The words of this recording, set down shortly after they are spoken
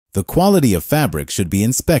The quality of fabric should be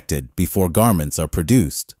inspected before garments are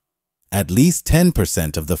produced. At least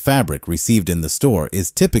 10% of the fabric received in the store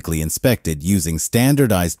is typically inspected using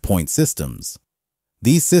standardized point systems.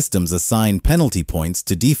 These systems assign penalty points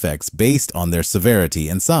to defects based on their severity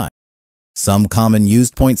and size. Some common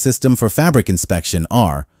used point system for fabric inspection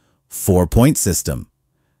are 4-point system,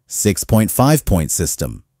 6.5-point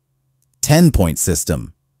system, 10-point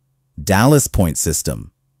system, Dallas point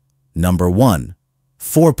system. Number 1.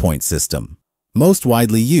 4-point system. Most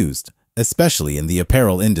widely used, especially in the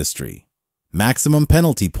apparel industry. Maximum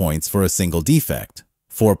penalty points for a single defect,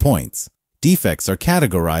 4 points. Defects are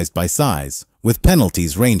categorized by size, with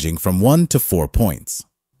penalties ranging from 1 to 4 points.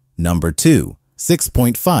 Number 2.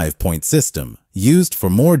 6.5-point system, used for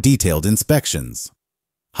more detailed inspections.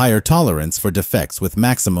 Higher tolerance for defects with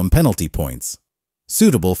maximum penalty points.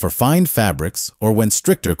 Suitable for fine fabrics or when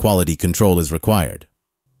stricter quality control is required.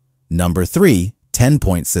 Number 3.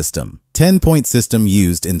 10-point system. 10-point system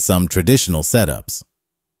used in some traditional setups.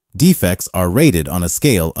 Defects are rated on a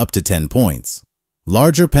scale up to 10 points.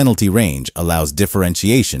 Larger penalty range allows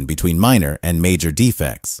differentiation between minor and major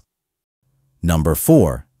defects. Number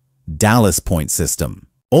 4. Dallas point system.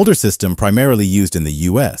 Older system primarily used in the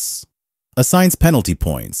US. Assigns penalty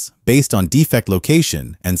points based on defect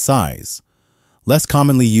location and size. Less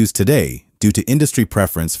commonly used today due to industry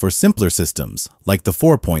preference for simpler systems like the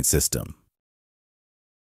 4-point system.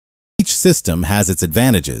 Each system has its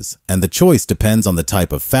advantages, and the choice depends on the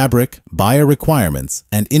type of fabric, buyer requirements,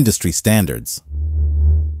 and industry standards.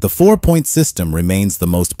 The 4-point system remains the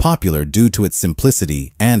most popular due to its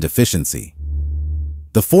simplicity and efficiency.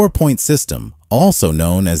 The 4-point system, also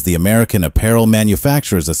known as the American Apparel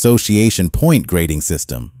Manufacturers Association point grading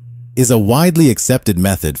system, is a widely accepted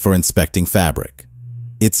method for inspecting fabric.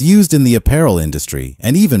 It's used in the apparel industry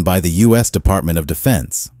and even by the U.S. Department of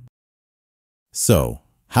Defense. So,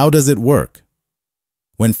 how does it work?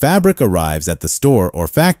 When fabric arrives at the store or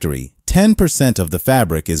factory, 10% of the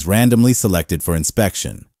fabric is randomly selected for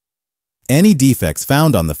inspection. Any defects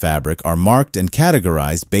found on the fabric are marked and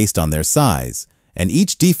categorized based on their size, and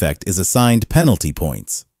each defect is assigned penalty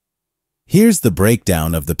points. Here's the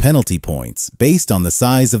breakdown of the penalty points based on the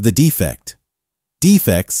size of the defect.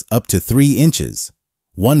 Defects up to 3 inches,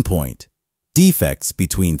 1 point. Defects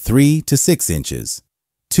between 3 to 6 inches,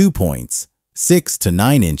 2 points. 6 to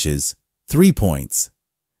 9 inches, 3 points.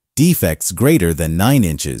 Defects greater than 9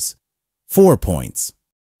 inches, 4 points.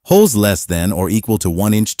 Holes less than or equal to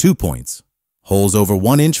 1 inch, 2 points. Holes over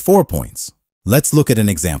 1 inch, 4 points. Let's look at an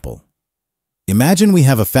example. Imagine we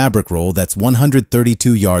have a fabric roll that's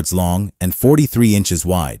 132 yards long and 43 inches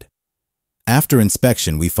wide. After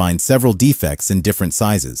inspection, we find several defects in different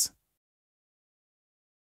sizes.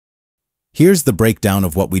 Here's the breakdown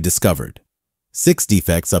of what we discovered. 6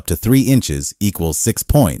 defects up to 3 inches equals 6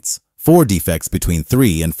 points. 4 defects between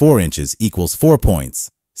 3 and 4 inches equals 4 points.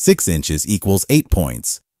 6 inches equals 8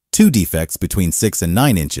 points. 2 defects between 6 and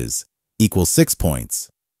 9 inches equals 6 points.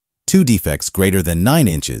 2 defects greater than 9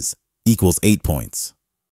 inches equals 8 points.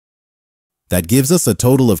 That gives us a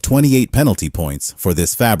total of 28 penalty points for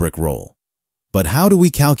this fabric roll. But how do we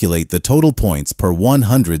calculate the total points per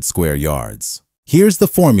 100 square yards? Here's the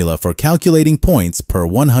formula for calculating points per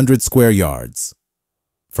 100 square yards.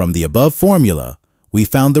 From the above formula, we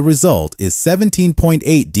found the result is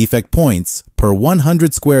 17.8 defect points per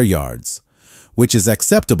 100 square yards, which is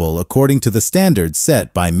acceptable according to the standards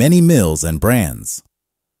set by many mills and brands.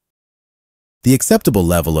 The acceptable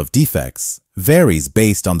level of defects varies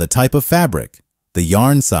based on the type of fabric, the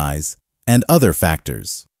yarn size, and other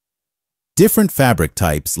factors. Different fabric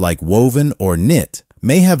types like woven or knit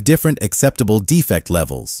may have different acceptable defect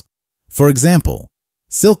levels. For example,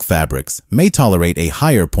 silk fabrics may tolerate a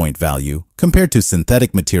higher point value compared to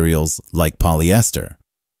synthetic materials like polyester.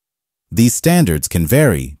 These standards can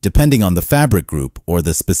vary depending on the fabric group or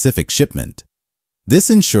the specific shipment. This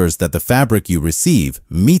ensures that the fabric you receive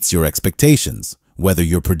meets your expectations, whether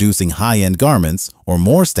you're producing high-end garments or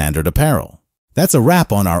more standard apparel. That's a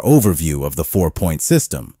wrap on our overview of the 4-point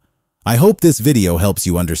system. I hope this video helps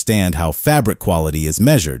you understand how fabric quality is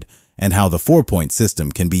measured and how the 4-point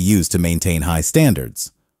system can be used to maintain high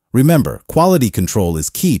standards. Remember, quality control is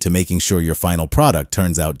key to making sure your final product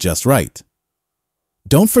turns out just right.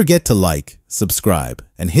 Don't forget to like, subscribe,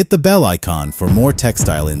 and hit the bell icon for more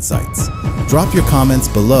textile insights. Drop your comments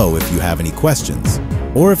below if you have any questions,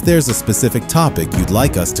 or if there's a specific topic you'd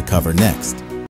like us to cover next.